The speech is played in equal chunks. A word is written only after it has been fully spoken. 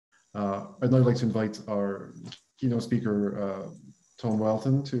I'd now like to invite our keynote speaker, Tom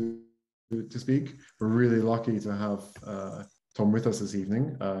Welton, to speak. We're really lucky to have Tom with us this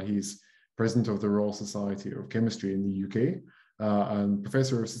evening. He's President of the Royal Society of Chemistry in the UK and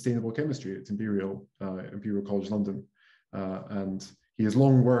Professor of Sustainable Chemistry at Imperial College London. And he has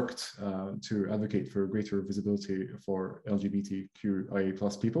long worked to advocate for greater visibility for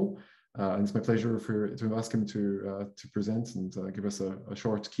LGBTQIA+ people. And it's my pleasure to ask him to present and give us a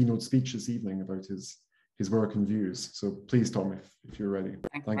short keynote speech this evening about his work and views. So please, Tom, if you're ready.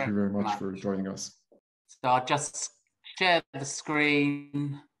 Thank you very much for joining us. So I'll just share the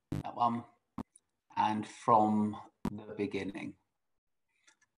screen, that one, and from the beginning.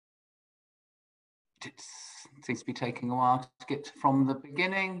 It seems to be taking a while to get from the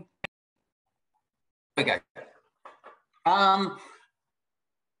beginning. Okay.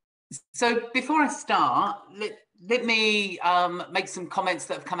 So before I start, let me make some comments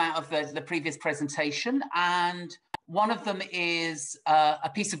that have come out of the previous presentation. And one of them is a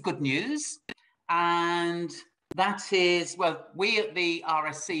piece of good news. And that is, well, we at the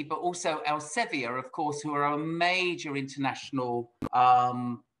RSC, but also Elsevier, of course, who are a major international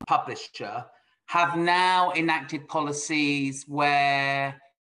publisher, have now enacted policies where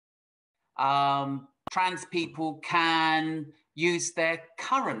trans people can use their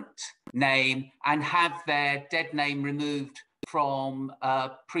current name and have their dead name removed from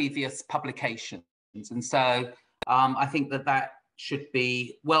previous publications. And so I think that should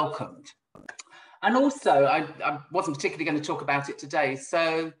be welcomed. And also, I wasn't particularly going to talk about it today.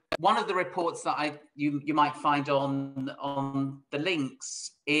 So one of the reports that you might find on the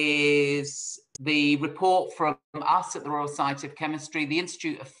links is the report from us at the Royal Society of Chemistry, the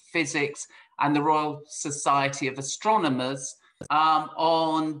Institute of Physics, and the Royal Society of Astronomers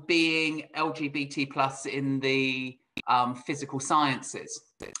on being LGBT+ in the physical sciences.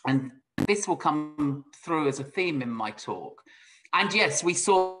 And this will come through as a theme in my talk. And yes, we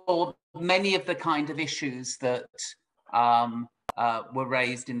saw many of the kind of issues that were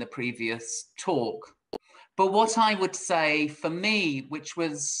raised in the previous talk. But what I would say for me, which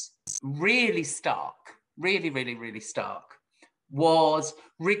was really stark, really stark, was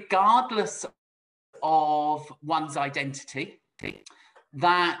regardless of one's identity,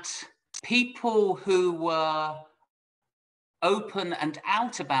 that people who were open and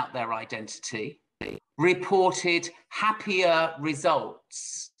out about their identity reported happier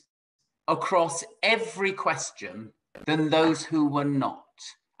results across every question than those who were not.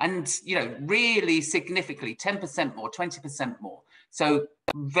 And, you know, really significantly, 10% more, 20% more. So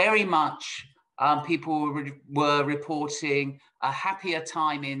very much people were reporting a happier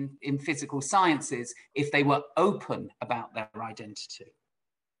time in physical sciences if they were open about their identity.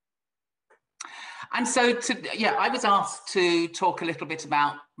 And so, I was asked to talk a little bit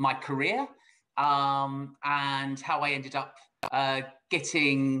about my career and how I ended up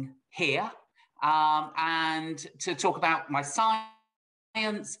getting here, and to talk about my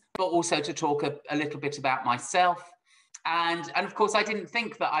science, but also to talk a little bit about myself. And of course, I didn't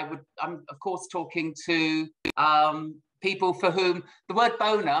think that I'm of course talking to people for whom the word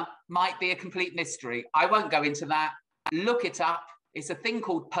boner might be a complete mystery. I won't go into that. Look it up. It's a thing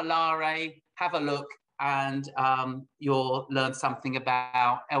called polare. Have a look, and you'll learn something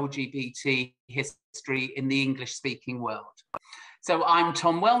about LGBT history in the English-speaking world. So I'm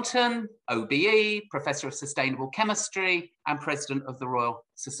Tom Welton, OBE, Professor of Sustainable Chemistry and President of the Royal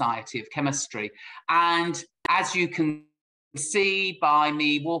Society of Chemistry. And as you can see by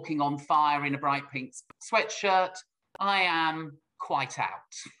me walking on fire in a bright pink sweatshirt, I am quite out.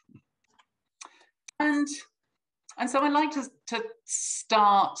 And so I'd like to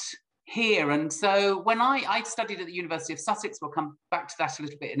start here. And so when I studied at the University of Sussex, we'll come back to that a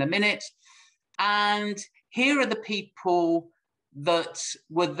little bit in a minute. And here are the people that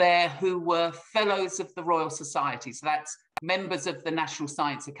were there who were fellows of the Royal Society. So that's members of the National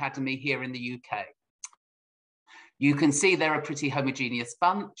Science Academy here in the UK. You can see they're a pretty homogeneous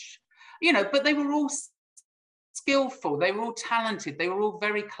bunch, you know, but they were all skillful, they were all talented, they were all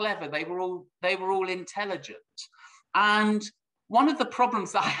very clever, they were all intelligent. And one of the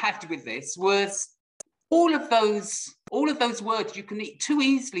problems that I had with this was all of those words, you can too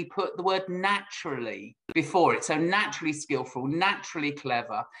easily put the word naturally before it. So naturally skillful, naturally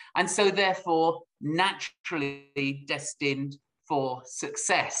clever, and so therefore naturally destined for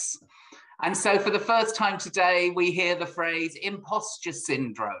success. And so for the first time today, we hear the phrase imposter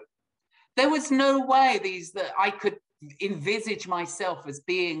syndrome. There was no way that I could envisage myself as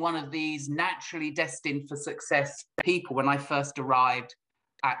being one of these naturally destined for success people when I first arrived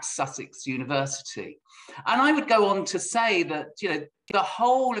at Sussex University. And I would go on to say that, you know, the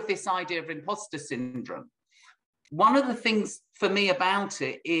whole of this idea of imposter syndrome, one of the things for me about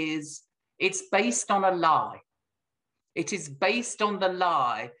it is it's based on a lie. It is based on the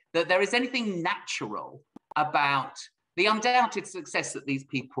lie that there is anything natural about the undoubted success that these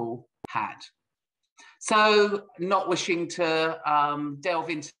people had. So, not wishing to delve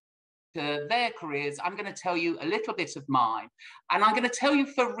into their careers, I'm going to tell you a little bit of mine. And I'm going to tell you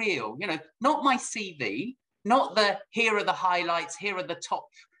for real, you know, not my CV, not the here are the highlights, here are the top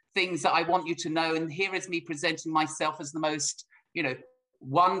things that I want you to know, and here is me presenting myself as the most, you know,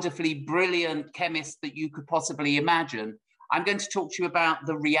 wonderfully brilliant chemist that you could possibly imagine. I'm going to talk to you about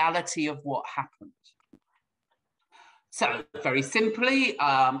the reality of what happened. So very simply,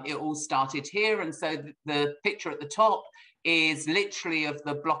 it all started here. And so the picture at the top is literally of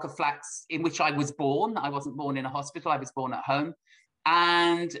the block of flats in which I was born. I wasn't born in a hospital, I was born at home.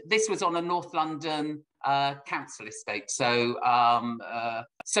 And this was on a North London council estate, so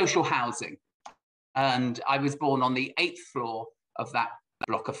social housing. And I was born on the 8th floor of that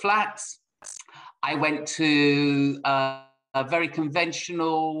block of flats. I went to a very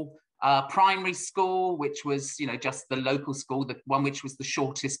conventional primary school, which was, you know, just the local school, the one which was the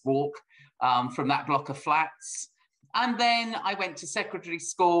shortest walk from that block of flats. And then I went to secondary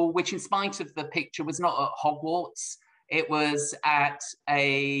school, which in spite of the picture was not at Hogwarts. It was at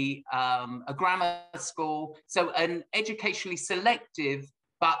a grammar school, so an educationally selective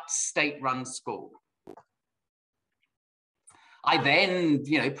but state-run school. I then,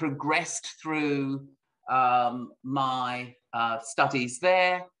 you know, progressed through my studies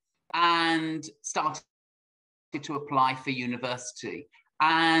there and started to apply for university.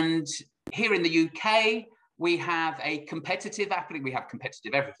 And here in the UK, we have a competitive application. We have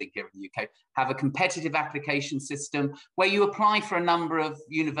competitive everything here in the UK. Have a competitive application system where you apply for a number of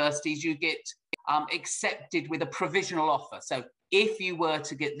universities. You get accepted with a provisional offer. So if you were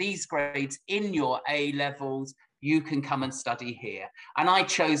to get these grades in your A levels, you can come and study here. And I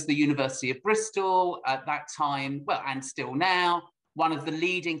chose the University of Bristol at that time, well, and still now, one of the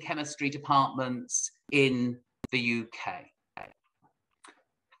leading chemistry departments in the UK.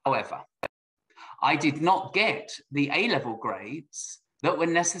 However, I did not get the A-level grades that were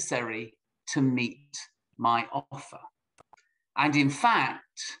necessary to meet my offer. And in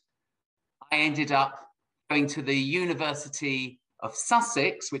fact, I ended up going to the University of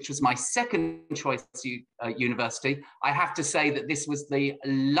Sussex, which was my second choice university. I have to say that this was the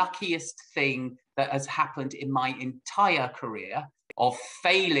luckiest thing that has happened in my entire career of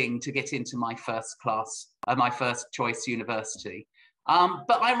failing to get into my first choice university.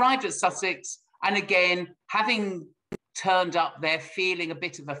 But I arrived at Sussex, and again, having turned up there feeling a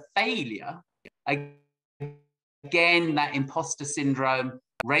bit of a failure, again, that imposter syndrome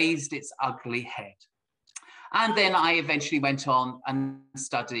raised its ugly head. And then I eventually went on and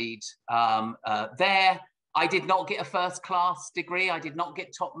studied there. I did not get a first-class degree. I did not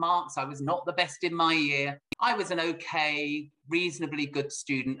get top marks. I was not the best in my year. I was an okay, reasonably good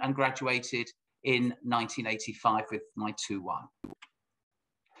student and graduated in 1985 with my 2-1.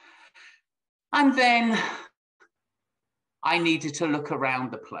 And then I needed to look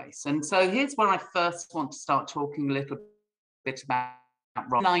around the place. And so here's where I first want to start talking a little bit about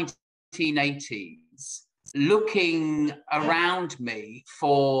the 1980s, looking around me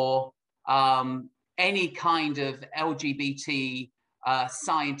for any kind of LGBT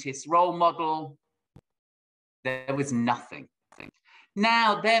scientist role model. There was nothing.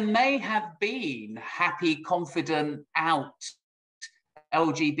 Now, there may have been happy, confident, out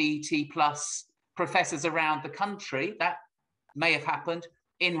LGBT plus professors around the country. That may have happened.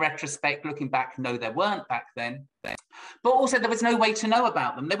 In retrospect, looking back, no, there weren't back then. But also there was no way to know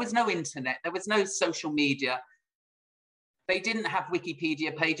about them. There was no internet. There was no social media. They didn't have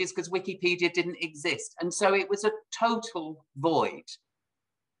Wikipedia pages because Wikipedia didn't exist. And so it was a total void,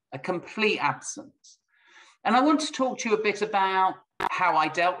 a complete absence. And I want to talk to you a bit about how I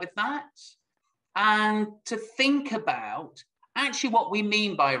dealt with that and to think about actually what we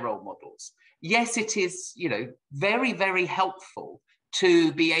mean by role models. Yes, it is, you know, very, very helpful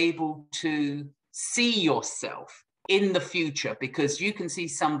to be able to see yourself in the future because you can see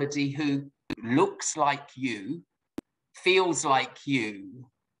somebody who looks like you, feels like you,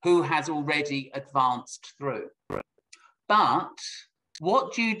 who has already advanced through. But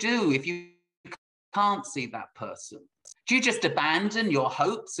what do you do if you can't see that person? Do you just abandon your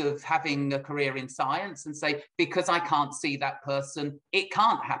hopes of having a career in science and say, because I can't see that person, it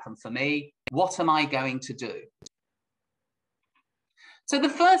can't happen for me? What am I going to do? So the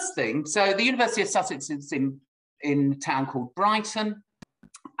first thing, so the University of Sussex is in a town called Brighton.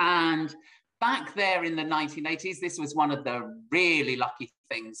 And back there in the 1980s, this was one of the really lucky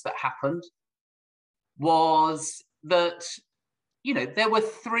things that happened, was that, you know, there were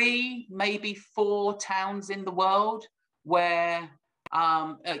 3, maybe 4 towns in the world where,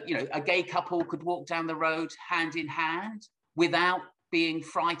 you know, a gay couple could walk down the road hand in hand without being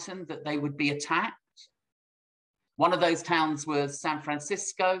frightened that they would be attacked. One of those towns was San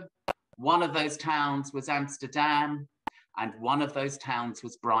Francisco, one of those towns was Amsterdam, and one of those towns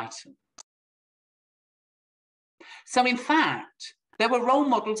was Brighton. So in fact, there were role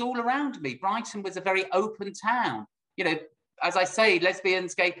models all around me. Brighton was a very open town. You know, as I say,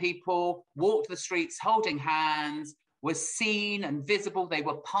 lesbians, gay people walked the streets holding hands, were seen and visible. They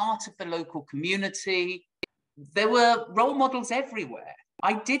were part of the local community. There were role models everywhere.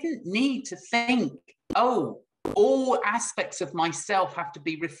 I didn't need to think, oh, all aspects of myself have to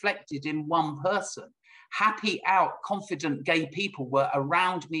be reflected in one person. Happy, out, confident gay people were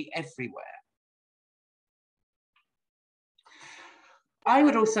around me everywhere. I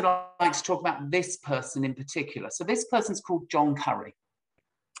would also like to talk about this person in particular. So this person's called John Curry.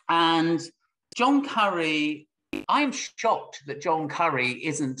 And John Curry, I'm shocked that John Curry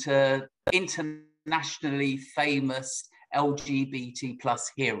isn't an internationally famous LGBT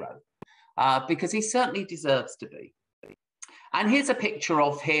plus hero, because he certainly deserves to be. And here's a picture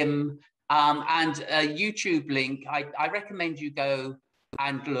of him and a YouTube link. I recommend you go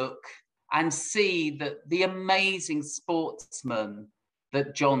and look and see that the amazing sportsman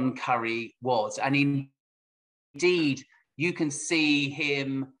that John Curry was. And indeed, you can see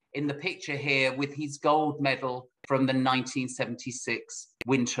him in the picture here with his gold medal from the 1976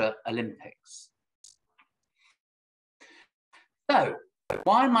 Winter Olympics. So,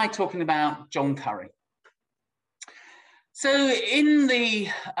 why am I talking about John Curry? So in the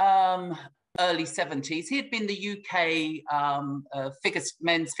early 70s, he had been the UK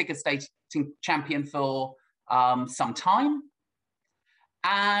men's figure skating champion for some time.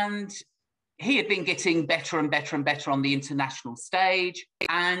 And he had been getting better and better and better on the international stage.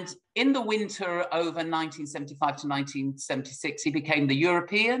 And in the winter over 1975 to 1976, he became the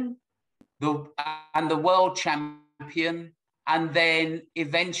European and the world champion, and then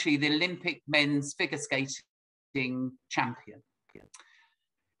eventually the Olympic men's figure skating champion.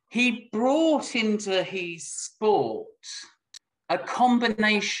 He brought into his sport a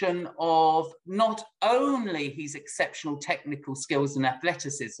combination of not only his exceptional technical skills and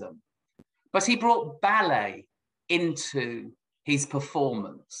athleticism, but he brought ballet into his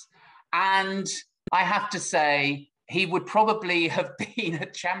performance. And I have to say, he would probably have been a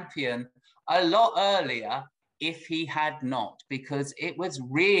champion a lot earlier if he had not, because it was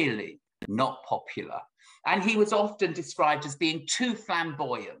really not popular. And he was often described as being too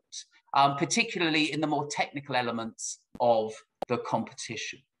flamboyant, particularly in the more technical elements of the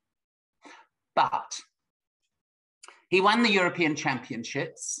competition. But he won the European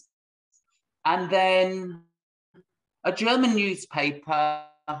Championships, and then a German newspaper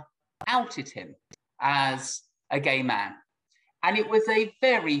outed him as a gay man. And it was a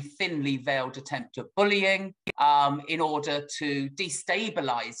very thinly veiled attempt at bullying in order to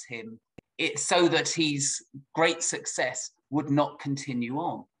destabilize him, so that his great success would not continue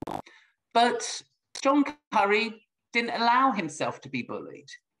on. But John Curry didn't allow himself to be bullied.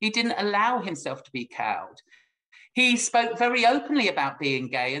 He didn't allow himself to be cowed. He spoke very openly about being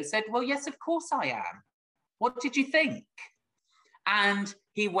gay and said, well, yes, of course I am. What did you think? And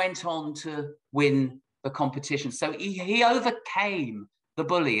he went on to win the competition. So he overcame the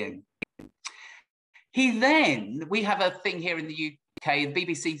bullying. He then, we have a thing here in the UK, the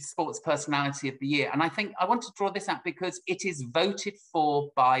BBC Sports Personality of the Year. And I think I want to draw this out because it is voted for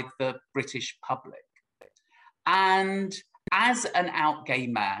by the British public. And as an out gay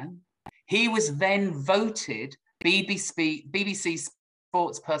man, he was then voted BBC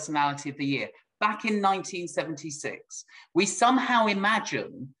Sports Personality of the Year back in 1976. We somehow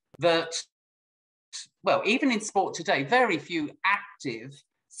imagine that, well, even in sport today, very few active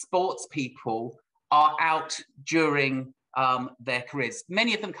sports people are out during their careers.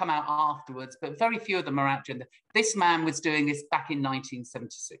 Many of them come out afterwards, but very few of them are out during this man was doing this back in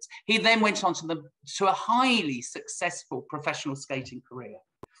 1976. He then went on to a highly successful professional skating career.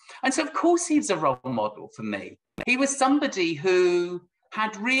 And so, of course, he's a role model for me. He was somebody who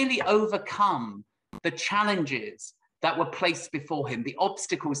had really overcome the challenges that were placed before him, the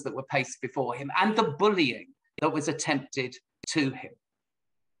obstacles that were placed before him, and the bullying that was attempted to him.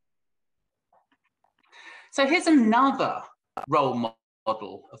 So here's another role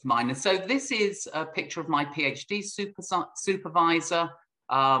model of mine. And so this is a picture of my PhD supervisor.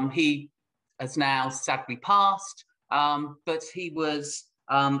 He has now sadly passed, but he was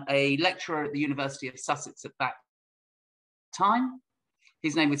a lecturer at the University of Sussex at that time.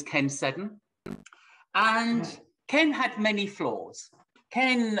 His name was Ken Seddon. And Ken had many flaws.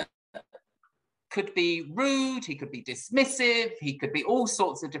 Ken could be rude, he could be dismissive, he could be all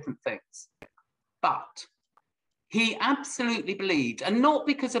sorts of different things. But he absolutely believed, and not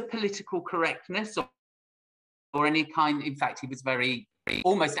because of political correctness or any kind, in fact, he was very,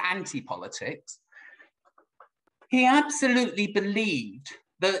 almost anti-politics. He absolutely believed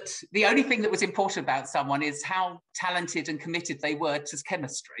that the only thing that was important about someone is how talented and committed they were to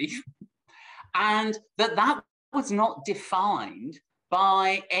chemistry, and that was not defined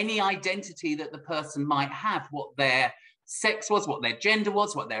by any identity that the person might have, what their sex was, what their gender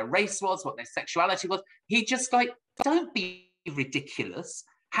was, what their race was, what their sexuality was. He just like, don't be ridiculous.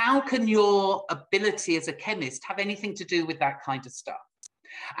 How can your ability as a chemist have anything to do with that kind of stuff?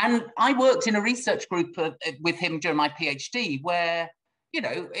 And I worked in a research group with him during my PhD where, you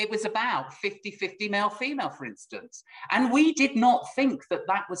know, it was about 50-50 male-female, for instance. And we did not think that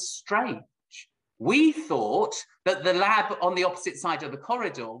that was strange. We thought that the lab on the opposite side of the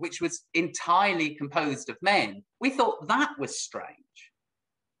corridor, which was entirely composed of men, we thought that was strange.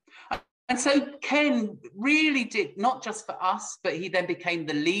 And so Ken really did, not just for us, but he then became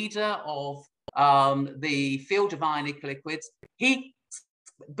the leader of the field of ionic liquids. His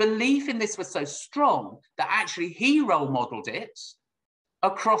belief in this was so strong that actually he role modeled it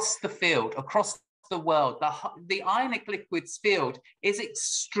across the field, across the world. The ionic liquids field is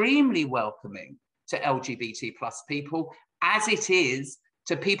extremely welcoming to LGBT plus people, as it is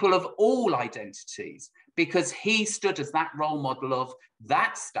to people of all identities, because he stood as that role model of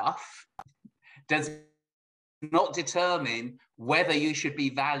that stuff does not determine whether you should be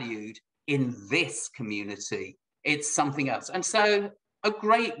valued in this community. It's something else. And so a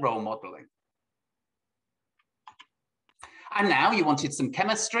great role modeling. And now you wanted some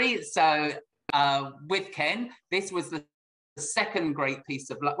chemistry. So with Ken, this was the second great piece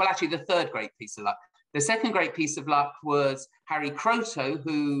of luck. Well, actually the third great piece of luck. The second great piece of luck was Harry Kroto,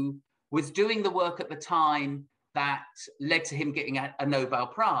 who was doing the work at the time that led to him getting a Nobel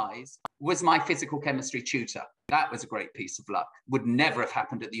Prize, was my physical chemistry tutor. That was a great piece of luck. Would never have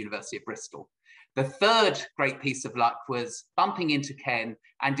happened at the University of Bristol. The third great piece of luck was bumping into Ken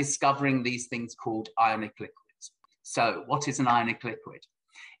and discovering these things called ionic liquids. So what is an ionic liquid?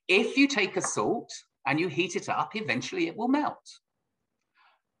 If you take a salt and you heat it up, eventually it will melt.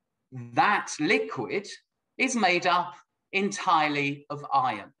 That liquid is made up entirely of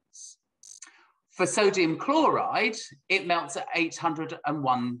ions. For sodium chloride, it melts at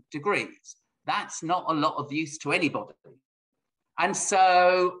 801 degrees. That's not a lot of use to anybody. And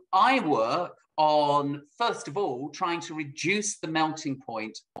so I work on, first of all, trying to reduce the melting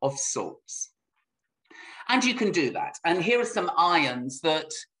point of salts. And you can do that. And here are some ions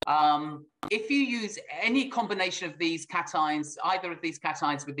that, if you use any combination of these cations, either of these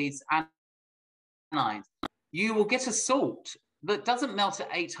cations with these anions, you will get a salt that doesn't melt at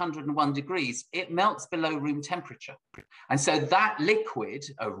 801 degrees. It melts below room temperature. And so that liquid,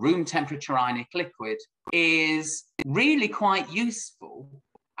 a room temperature ionic liquid, is really quite useful.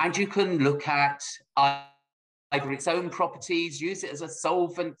 And you can look at either its own properties, use it as a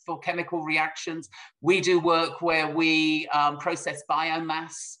solvent for chemical reactions. We do work where we process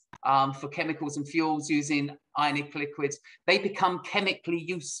biomass for chemicals and fuels using ionic liquids. They become chemically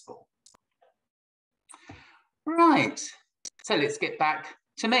useful. Right, so let's get back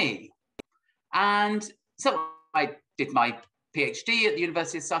to me. And so I did my PhD at the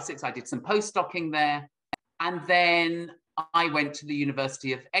University of Sussex. I did some postdocing there. And then I went to the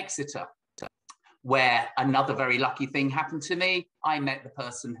University of Exeter, where another very lucky thing happened to me. I met the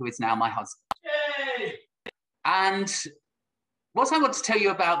person who is now my husband. Yay! And what I want to tell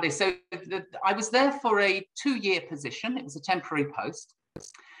you about this, so I was there for a 2-year position. It was a temporary post.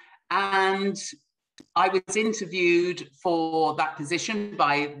 And I was interviewed for that position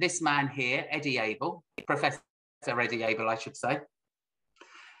by this man here, Eddie Abel, Professor Eddie Abel, I should say.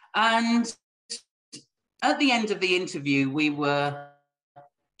 And at the end of the interview, we were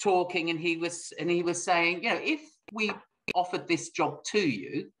talking, and he was saying, you know, if we offered this job to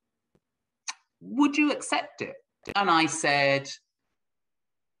you, would you accept it? And I said,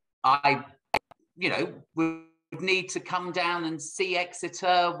 I, you know, would need to come down and see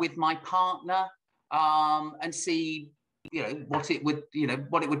Exeter with my partner and see, you know, what it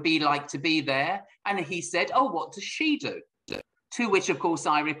would be like to be there. And he said, oh, what does she do? To which, of course,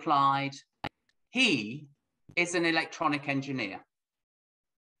 I replied, he is an electronic engineer.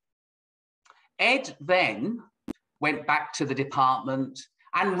 Ed then went back to the department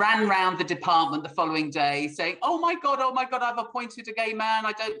and ran round the department the following day saying, oh my God, I've appointed a gay man.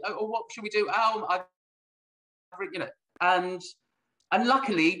 I don't know, what should we do? And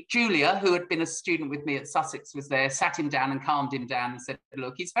luckily, Julia, who had been a student with me at Sussex, was there, sat him down and calmed him down and said,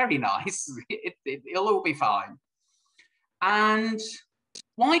 look, he's very nice. It'll all be fine. And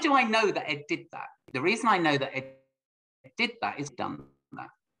why do I know that Ed did that? The reason I know that Ed did that is done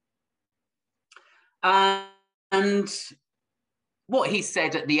that. And what he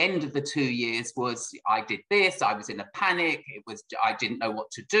said at the end of the 2 years was, I did this, I was in a panic, I didn't know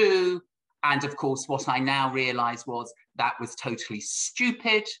what to do. And of course, what I now realize was that was totally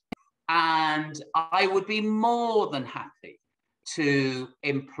stupid. And I would be more than happy to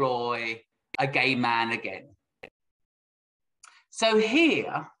employ a gay man again. So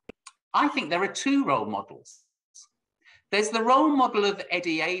here, I think there are two role models. There's the role model of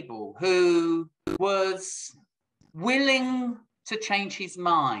Eddie Abel, who was willing to change his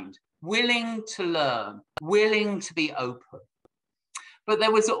mind, willing to learn, willing to be open. But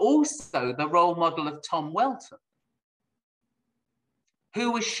there was also the role model of Tom Welton,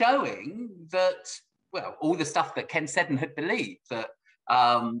 who was showing that, well, all the stuff that Ken Seddon had believed, that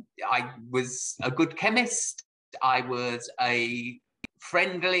I was a good chemist, I was a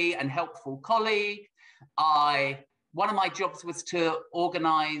friendly and helpful colleague. One of my jobs was to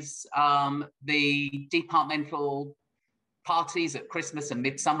organise the departmental parties at Christmas and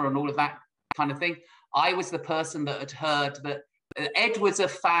Midsummer and all of that kind of thing. I was the person that had heard that Ed was a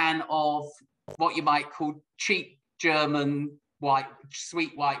fan of what you might call cheap German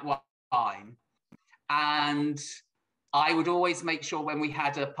sweet white wine. And I would always make sure when we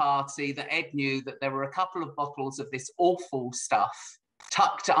had a party that Ed knew that there were a couple of bottles of this awful stuff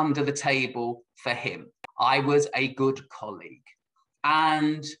tucked under the table for him. I was a good colleague.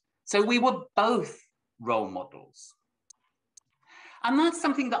 And so we were both role models. And that's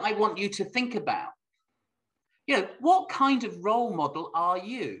something that I want you to think about. You know, what kind of role model are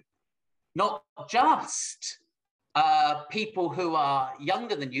you? Not just people who are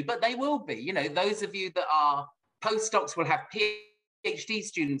younger than you, but they will be. You know, those of you that are postdocs will have PhD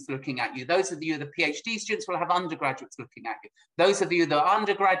students looking at you. Those of you that are PhD students will have undergraduates looking at you. Those of you that are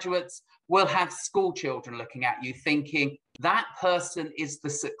undergraduates will have school children looking at you thinking, that person is the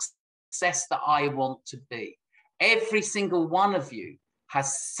success that I want to be. Every single one of you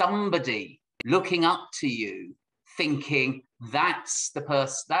has somebody looking up to you thinking, that's the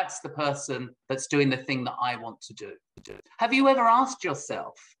person that's doing the thing that I want to do. Have you ever asked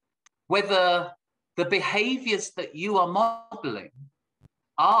yourself whether the behaviors that you are modeling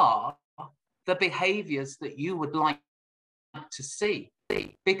are the behaviors that you would like to see?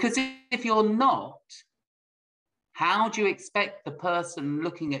 Because if you're not, how do you expect the person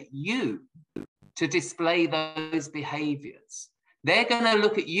looking at you to display those behaviors? They're going to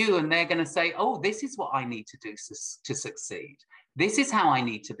look at you and they're going to say, oh, this is what I need to do to succeed. This is how I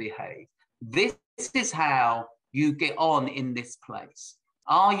need to behave. This is how you get on in this place.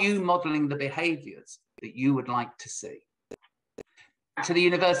 Are you modeling the behaviors that you would like to see? To the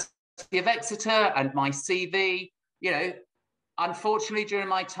University of Exeter and my CV, you know, unfortunately, during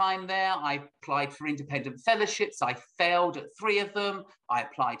my time there, I applied for independent fellowships. I failed at 3 of them. I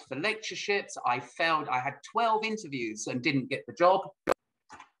applied for lectureships. I failed. I had 12 interviews and didn't get the job.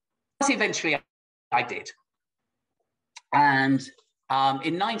 But eventually, I did. And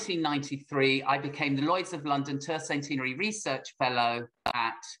in 1993, I became the Lloyds of London Tercentenary Research Fellow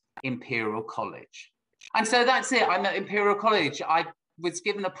at Imperial College. And so that's it. I'm at Imperial College. I was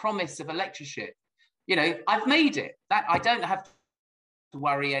given a promise of a lectureship. You know, I've made it. That I don't have to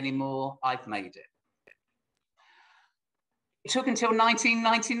worry anymore. I've made it. It took until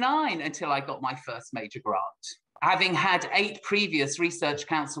 1999 until I got my first major grant, having had 8 previous Research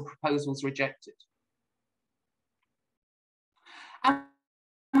Council proposals rejected. And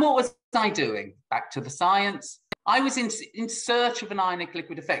what was I doing? Back to the science. I was in search of an ionic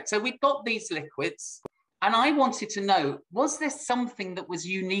liquid effect. So we'd got these liquids, and I wanted to know, was there something that was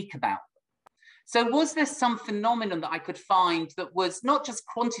unique about them? So was there some phenomenon that I could find that was not just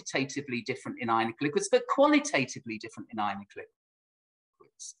quantitatively different in ionic liquids, but qualitatively different in ionic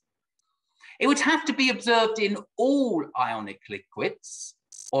liquids? It would have to be observed in all ionic liquids,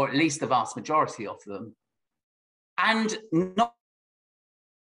 or at least the vast majority of them, and not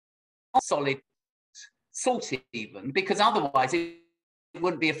solid salt even, because otherwise it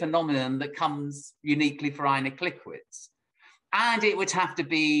wouldn't be a phenomenon that comes uniquely for ionic liquids. And it would have to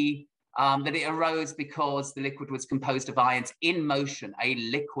be that it arose because the liquid was composed of ions in motion, a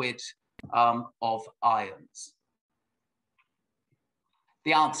liquid of ions.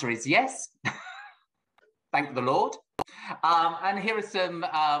 The answer is yes. Thank the Lord. And here are some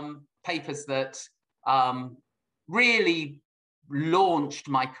papers that really launched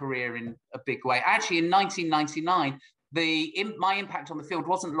my career in a big way. Actually, in 1999, my impact on the field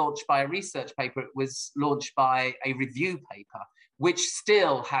wasn't launched by a research paper, it was launched by a review paper, which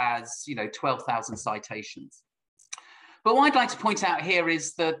still has, 12,000 citations. But what I'd like to point out here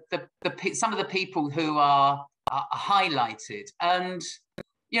is that some of the people who are highlighted, and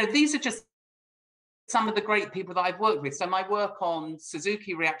these are just some of the great people that I've worked with. So my work on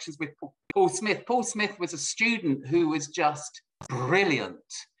Suzuki reactions with Paul Smith. Paul Smith was a student who was just brilliant,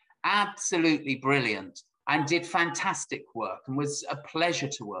 absolutely brilliant, and did fantastic work and was a pleasure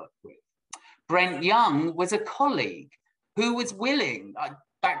to work with. Brent Young was a colleague who was willing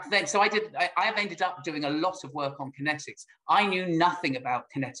back then. So I've ended up doing a lot of work on kinetics. I knew nothing about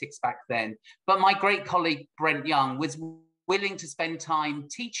kinetics back then, but my great colleague Brent Young was willing to spend time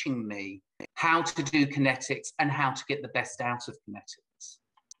teaching me how to do kinetics and how to get the best out of kinetics.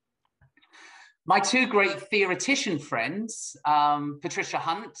 My two great theoretician friends, Patricia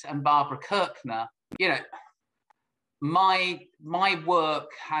Hunt and Barbara Kirkner, my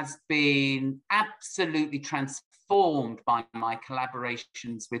work has been absolutely transformed by my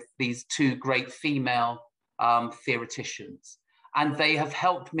collaborations with these two great female theoreticians. And they have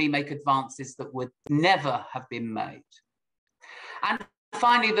helped me make advances that would never have been made. And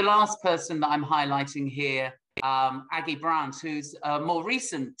finally, the last person that I'm highlighting here, Aggie Brandt, who's a more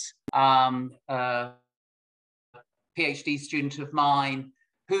recent PhD student of mine,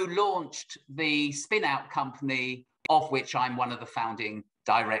 who launched the spin-out company of which I'm one of the founding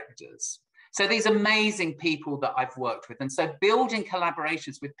directors. So these amazing people that I've worked with. And so building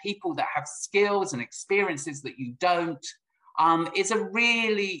collaborations with people that have skills and experiences that you don't is a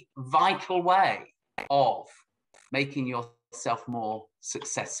really vital way of making yourself more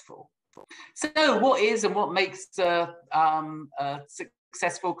successful. So what is and what makes a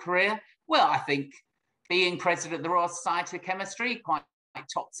successful career? Well, I think being president of the Royal Society of Chemistry quite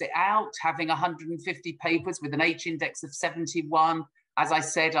tops it out, having 150 papers with an H index of 71. As I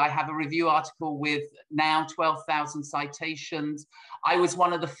said, I have a review article with now 12,000 citations. I was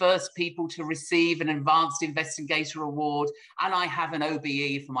one of the first people to receive an Advanced Investigator Award, and I have an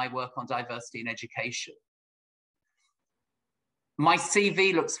OBE for my work on diversity in education. My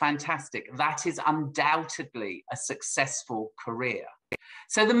CV looks fantastic. That is undoubtedly a successful career.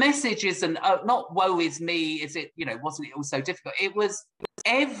 So the message isn't not woe is me, is it, wasn't it all so difficult? It was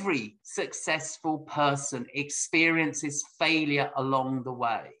every successful person experiences failure along the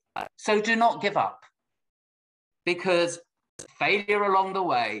way. So do not give up, because failure along the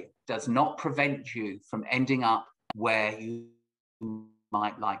way does not prevent you from ending up where you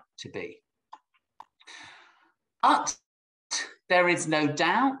might like to be. But there is no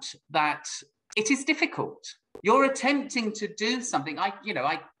doubt that it is difficult. You're attempting to do something. I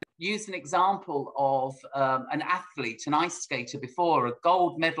used an example of an athlete, an ice skater before, a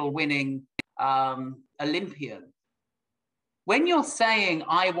gold medal winning Olympian. When you're saying,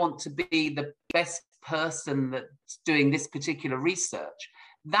 I want to be the best person that's doing this particular research,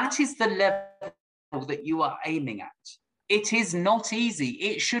 that is the level that you are aiming at. It is not easy.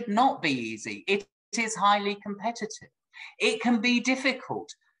 It should not be easy. It is highly competitive. It can be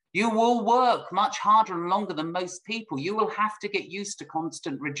difficult. You will work much harder and longer than most people. You will have to get used to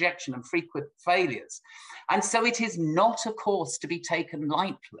constant rejection and frequent failures. And so it is not a course to be taken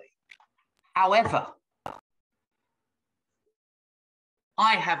lightly. However,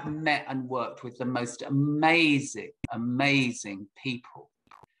 I have met and worked with the most amazing, amazing people.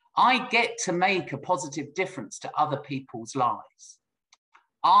 I get to make a positive difference to other people's lives.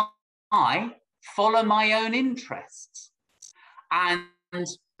 I follow my own interests. And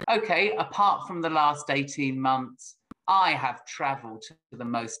okay, apart from the last 18 months, I have traveled to the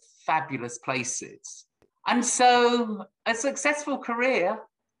most fabulous places. And so a successful career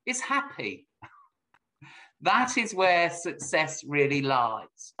is happy. That is where success really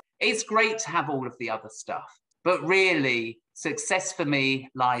lies. It's great to have all of the other stuff, but really success for me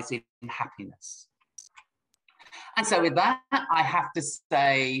lies in happiness. And so with that, I have to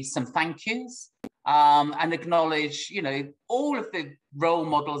say some thank yous and acknowledge, all of the role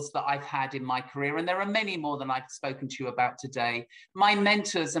models that I've had in my career. And there are many more than I've spoken to you about today. My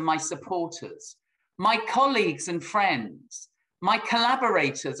mentors and my supporters, my colleagues and friends, my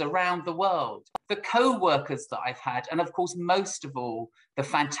collaborators around the world, the co-workers that I've had, and of course, most of all, the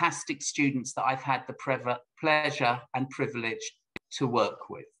fantastic students that I've had the pleasure and privilege to work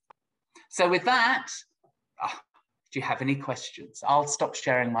with. So with that, do you have any questions? I'll stop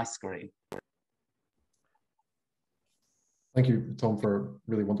sharing my screen. Thank you, Tom, for a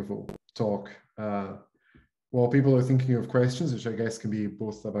really wonderful talk. while people are thinking of questions, which I guess can be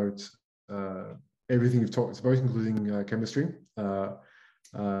both about everything you've talked about, including chemistry. Maybe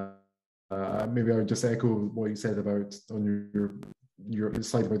I would just echo what you said about on your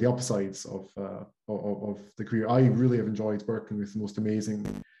slide about the upsides of the career. I really have enjoyed working with the most amazing,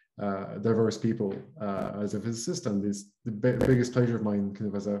 diverse people as a physicist, and is the biggest pleasure of mine,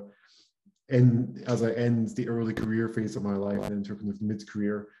 kind of as I end the early career phase of my life and enter kind of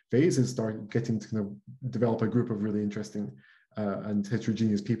mid-career phase, is start getting to kind of develop a group of really interesting and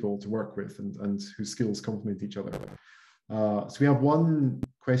heterogeneous people to work with, and whose skills complement each other. So we have one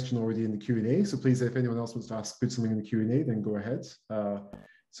question already in the Q&A. So please, if anyone else wants to put something in the Q&A, then go ahead.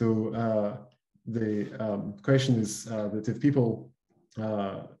 The question is that if people,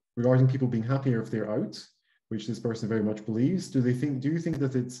 regarding people being happier if they're out, which this person very much believes, do you think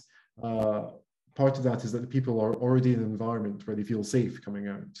that it's part of that is that the people are already in an environment where they feel safe coming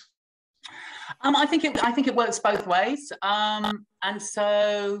out? I think it works both ways. And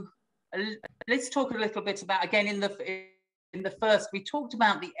so let's talk a little bit about, again, in the first, we talked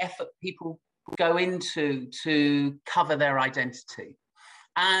about the effort people go into to cover their identity.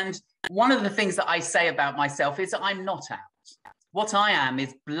 And one of the things that I say about myself is that I'm not out. What I am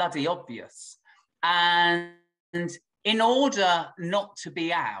is bloody obvious. And in order not to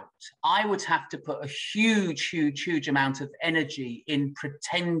be out, I would have to put a huge amount of energy in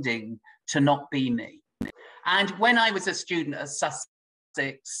pretending to not be me. And when I was a student at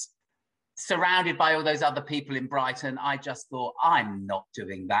Sussex, surrounded by all those other people in Brighton, I just thought, I'm not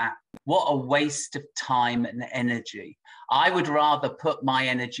doing that. What a waste of time and energy. I would rather put my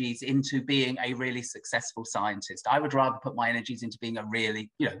energies into being a really successful scientist. I would rather put my energies into being a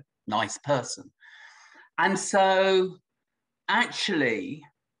really, nice person. And so actually,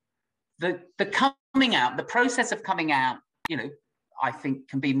 the coming out, the process of coming out, I think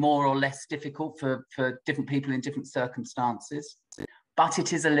can be more or less difficult for different people in different circumstances, but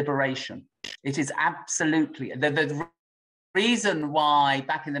it is a liberation. It is absolutely, the reason why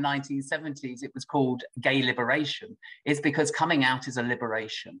back in the 1970s it was called gay liberation is because coming out is a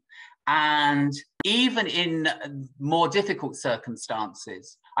liberation. And even in more difficult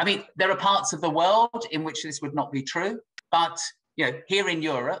circumstances, I mean, there are parts of the world in which this would not be true, but here in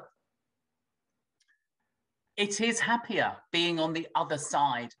Europe, it is happier being on the other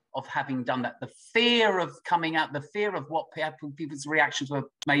side of having done that. The fear of coming out, the fear of what people's reactions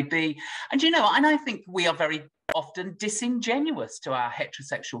may be. And and I think we are very often disingenuous to our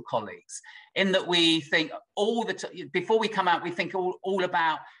heterosexual colleagues in that we think all the time, before we come out, we think all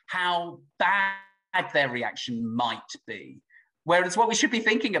about how bad their reaction might be. Whereas what we should be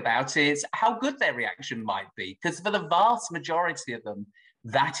thinking about is how good their reaction might be, because for the vast majority of them,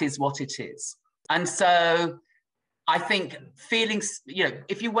 that is what it is. And so I think feelings,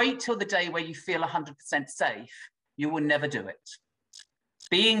 if you wait till the day where you feel 100% safe, you will never do it.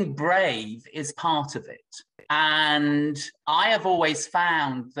 Being brave is part of it. And I have always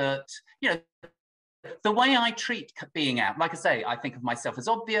found that, the way I treat being out, like I say, I think of myself as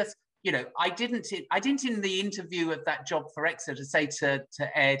obvious. I didn't in the interview of that job for Exeter say to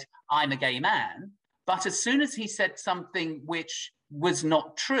Ed, I'm a gay man. But as soon as he said something which was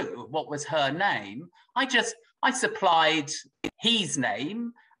not true, what was her name, I supplied his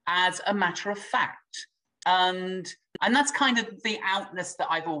name as a matter of fact. And that's kind of the outness that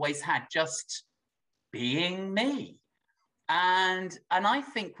I've always had, just being me. And I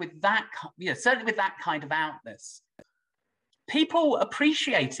think with that, certainly with that kind of outness, people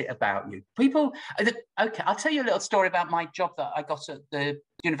appreciate it about you. People, okay, I'll tell you a little story about my job that I got at the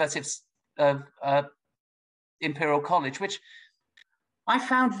University of Imperial College, which I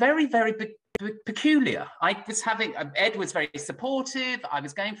found very, very peculiar. Ed was very supportive. I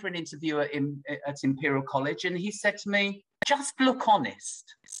was going for an interview at Imperial College, and he said to me, just look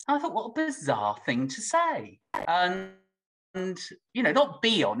honest. I thought, what a bizarre thing to say. And not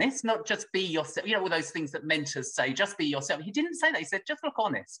be honest, not just be yourself, all those things that mentors say, just be yourself. He didn't say that. He said, just look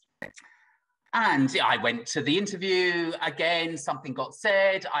honest. And I went to the interview again, something got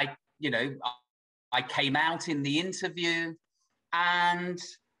said. I came out in the interview, and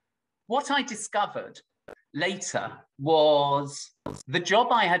what I discovered later was the job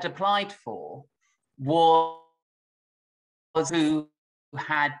I had applied for was who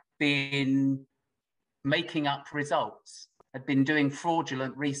had been making up results, had been doing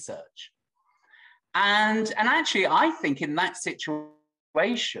fraudulent research. And actually, I think in that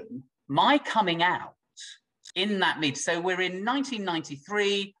situation, my coming out in that meeting, so we're in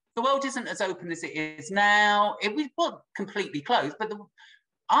 1993, the world isn't as open as it is now. It was completely closed, but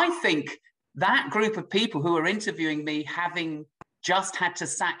I think that group of people who were interviewing me, having just had to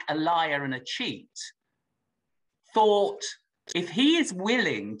sack a liar and a cheat, thought, if he is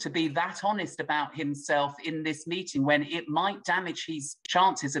willing to be that honest about himself in this meeting when it might damage his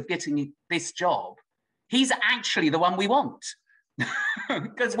chances of getting this job, he's actually the one we want.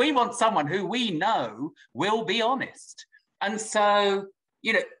 Because we want someone who we know will be honest. And so,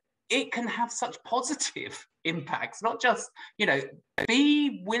 you know, it can have such positive impacts, not just, you know,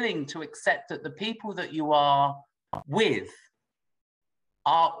 be willing to accept that the people that you are with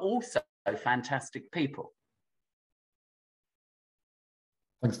are also fantastic people.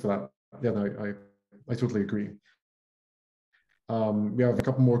 Thanks for that. Yeah, no, I totally agree. We have a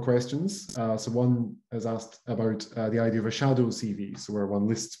couple more questions. So one has asked about the idea of a shadow CV, so where one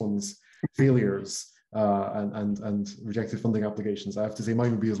lists one's failures and rejected funding applications. I have to say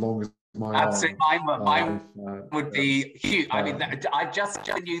mine would be as long as my Absolutely, mine would be huge. I mean, I've just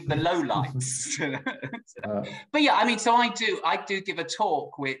shown you the lowlights. But yeah, I mean, so I do give a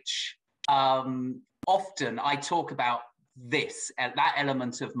talk which often I talk about that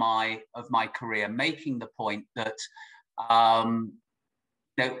element of my career, making the point that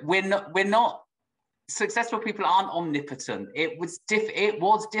we're not successful people aren't omnipotent. It was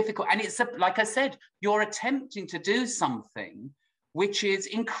difficult, and it's like I said, you're attempting to do something which is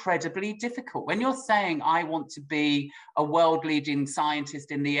incredibly difficult. When you're saying, I want to be a world-leading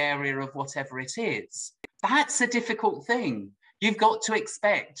scientist in the area of whatever it is, that's a difficult thing. You've got to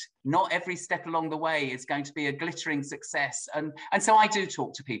expect not every step along the way is going to be a glittering success. And so I do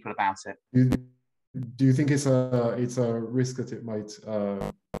talk to people about it. Do you think it's a risk that it might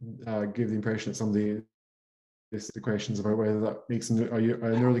give the impression that somebody is the questions about whether that makes an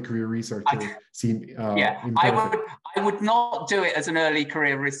early career researcher seem imperfect? I would not do it as an early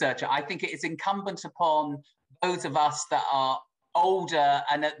career researcher. I think it is incumbent upon those of us that are older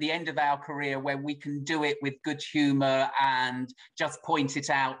and at the end of our career where we can do it with good humor and just point it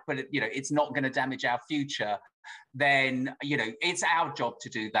out, but it's not going to damage our future. Then it's our job to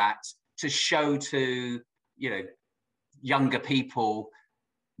do that, to show to younger people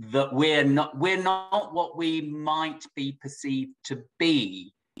that we're not what we might be perceived to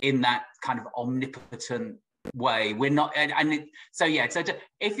be in that kind of omnipotent way. We're not, so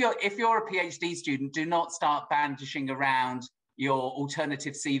if you're a PhD student, do not start bandishing around your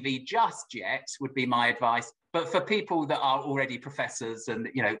alternative CV just yet, would be my advice. But for people that are already professors, and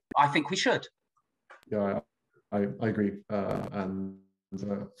I think we should. Yeah, I agree, and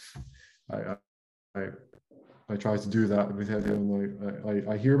I try to do that with everyone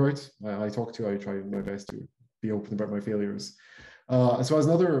I hear about, I talk to. I try my best to be open about my failures. So as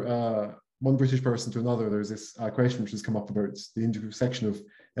another one British person to another, there's this question which has come up about the intersection of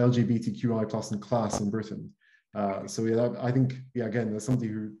LGBTQI plus and class in Britain. So yeah, I think again, as somebody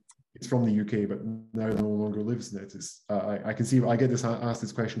who is from the UK but now no longer lives in it, I can see I get asked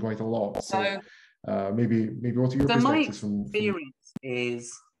this question quite a lot. So maybe what are your perspectives from? My experience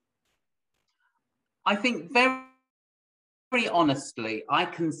is, I think very honestly, I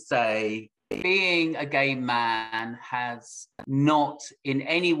can say being a gay man has not in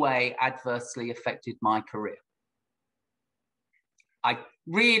any way adversely affected my career. I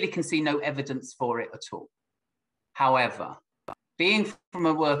really can see no evidence for it at all. However, being from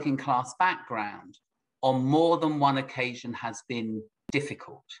a working class background on more than one occasion has been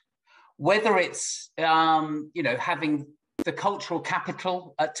difficult. Whether it's, having the cultural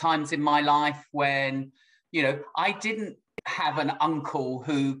capital at times in my life when, I didn't have an uncle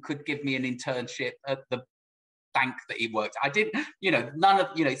who could give me an internship at the bank that he worked. I didn't, none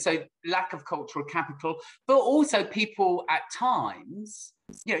of, so lack of cultural capital, but also people at times,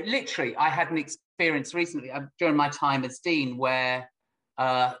 literally, I had an experience recently during my time as dean where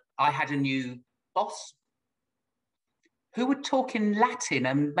I had a new boss who would talk in Latin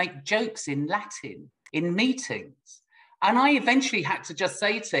and make jokes in Latin in meetings. And I eventually had to just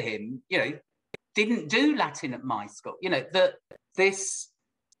say to him, didn't do Latin at my school, that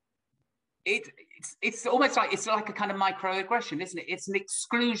it's almost like, it's like a kind of microaggression, isn't it? It's an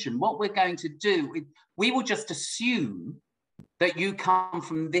exclusion. What we're going to do, we will just assume that you come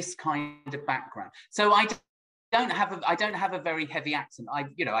from this kind of background. So I don't have a very heavy accent. I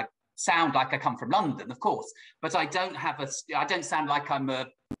sound like I come from London, of course, but I don't sound like I'm a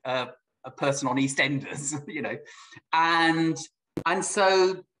person on EastEnders, and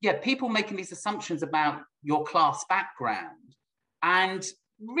so people making these assumptions about your class background and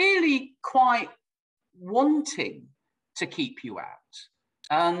really quite wanting to keep you out,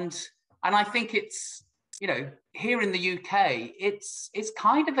 and I think it's here in the UK it's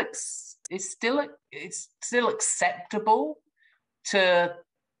kind of it's still acceptable to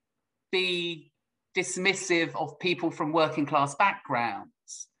be dismissive of people from working class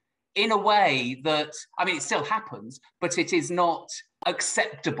backgrounds in a way that, I mean, it still happens, but it is not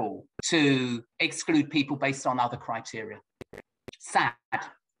acceptable to exclude people based on other criteria. Sad.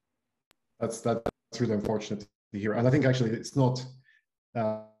 That's really unfortunate to hear. And I think actually it's not,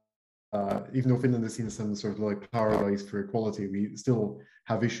 even though Finland has seen some sort of like paradise for equality, we still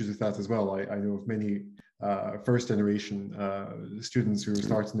have issues with that as well. I know of many first generation students who are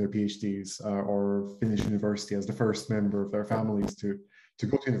starting their PhDs or finish university as the first member of their families to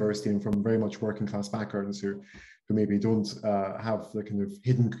go to university, and from very much working class backgrounds who maybe don't have the kind of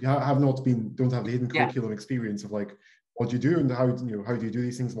hidden, don't have the hidden curriculum experience of like what do you do and how do you do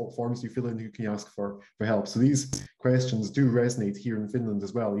these things, what forms do you fill in, who can you ask for help. So these questions do resonate here in Finland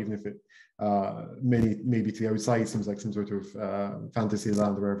as well, even if it maybe to the outside seems like some sort of fantasy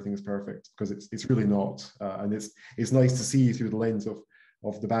land where everything is perfect, because it's really not. And it's nice to see through the lens of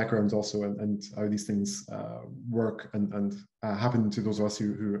the background also, and how these things work and happen to those of us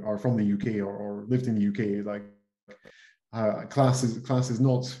who are from the UK or lived in the UK. Like class is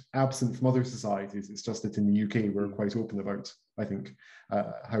not absent from other societies. It's just that in the UK we're quite open about, I think,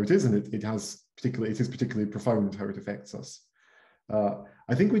 how it is, and it is particularly profound how it affects us.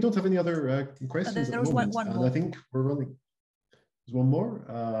 I think we don't have any other questions at the moment, one and more. I think we're running. There's one more.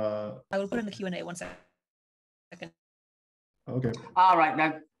 I will put in the Q&A 1 second. Okay. All right,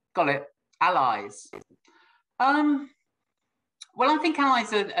 now got it. Allies. Well, I think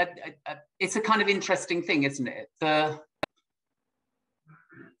allies it's a kind of interesting thing, isn't it?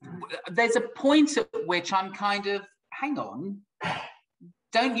 There's a point at which I'm kind of, hang on,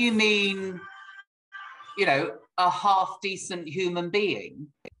 don't you mean, a half decent human being?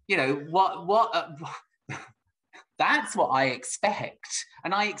 That's what I expect.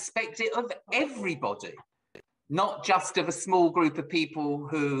 And I expect it of everybody, not just of a small group of people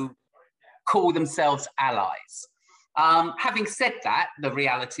who call themselves allies. Having said that, the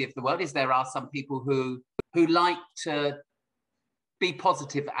reality of the world is there are some people who like to be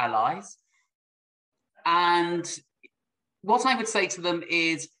positive allies. And what I would say to them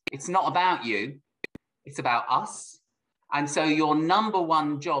is, it's not about you, it's about us. And so your number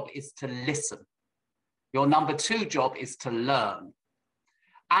one job is to listen. Your number two job is to learn.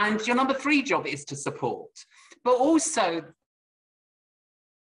 And your number three job is to support. But also,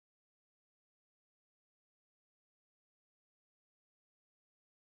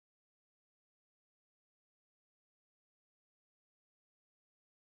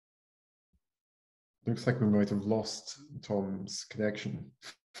 looks like we might have lost Tom's connection.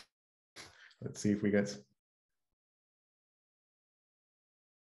 Let's see if we get.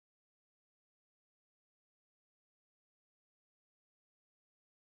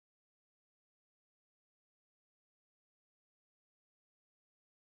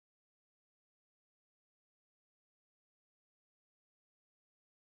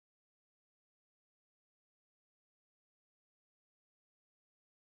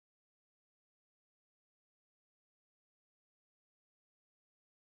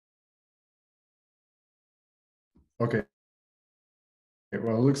 Okay.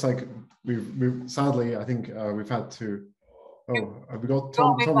 Well, it looks like we've sadly, I think we've had to. Oh, have we got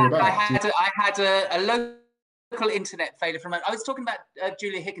Tom? You're back. I had a local internet failure from. I was talking about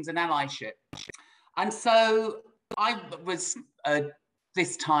Julia Higgins and allyship, and so I was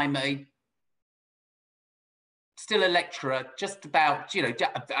this time still a lecturer, just about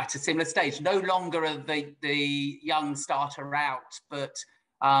at a similar stage. No longer the young starter out, but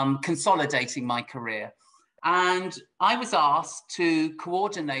consolidating my career. And I was asked to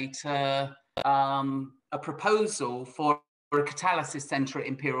coordinate a proposal for a catalysis centre at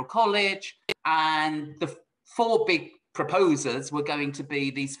Imperial College, and the four big proposers were going to be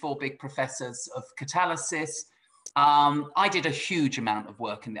these four big professors of catalysis. I did a huge amount of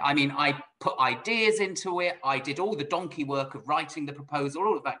work in it. I mean, I put ideas into it. I did all the donkey work of writing the proposal,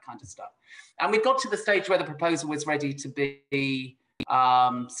 all of that kind of stuff. And we got to the stage where the proposal was ready to be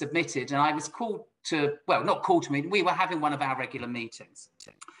submitted, and I was called to, well, not called to me, we were having one of our regular meetings.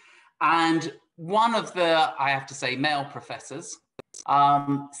 And one of the, I have to say, male professors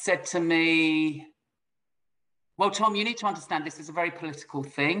said to me, well, Tom, you need to understand this is a very political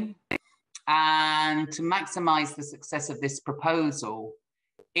thing. And to maximize the success of this proposal,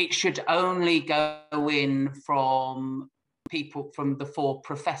 it should only go in from people, from the four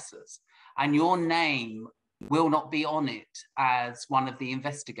professors. And your name will not be on it as one of the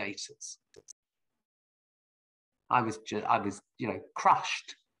investigators. I was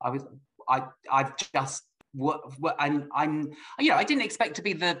crushed. I didn't expect to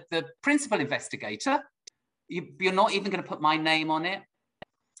be the principal investigator. You're not even going to put my name on it.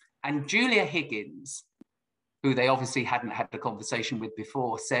 And Julia Higgins who they obviously hadn't had a conversation with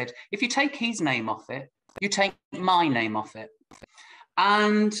before, said, if you take his name off it, you take my name off it.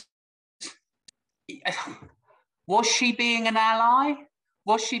 And was she being an ally?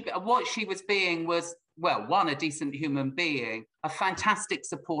 What she was being was, well, one, a decent human being, a fantastic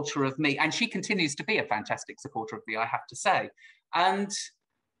supporter of me, and she continues to be a fantastic supporter of me, I have to say. And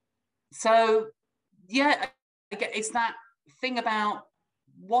so, yeah, it's that thing about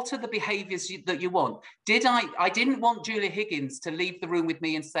what are the behaviours that you want? I didn't want Julia Higgins to leave the room with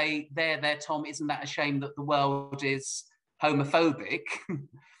me and say, there, Tom, isn't that a shame that the world is homophobic?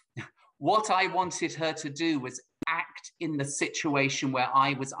 What I wanted her to do was act in the situation where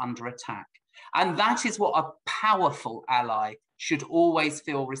I was under attack. And that is what a powerful ally should always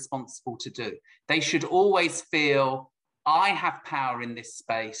feel responsible to do. They should always feel, I have power in this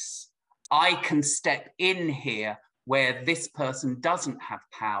space. I can step in here where this person doesn't have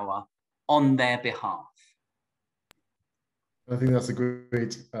power on their behalf. I think that's a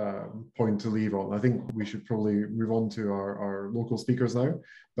great point to leave on. I think we should probably move on to our local speakers now.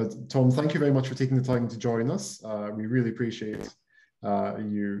 But Tom, thank you very much for taking the time to join us. We really appreciate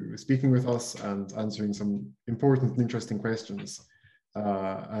you speaking with us and answering some important and interesting questions.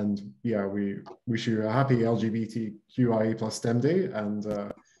 And yeah, we wish you a happy LGBTQIA plus STEM Day. And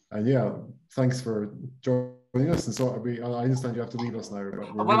yeah, thanks for joining us. And so I understand you have to leave us now.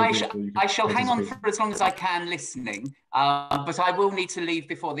 But well, really I shall hang on for as long as I can listening, but I will need to leave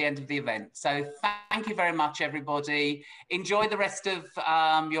before the end of the event. So thank you very much, everybody. Enjoy the rest of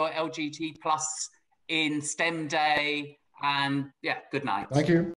your LGBT plus in STEM Day. And yeah, good night. Thank you.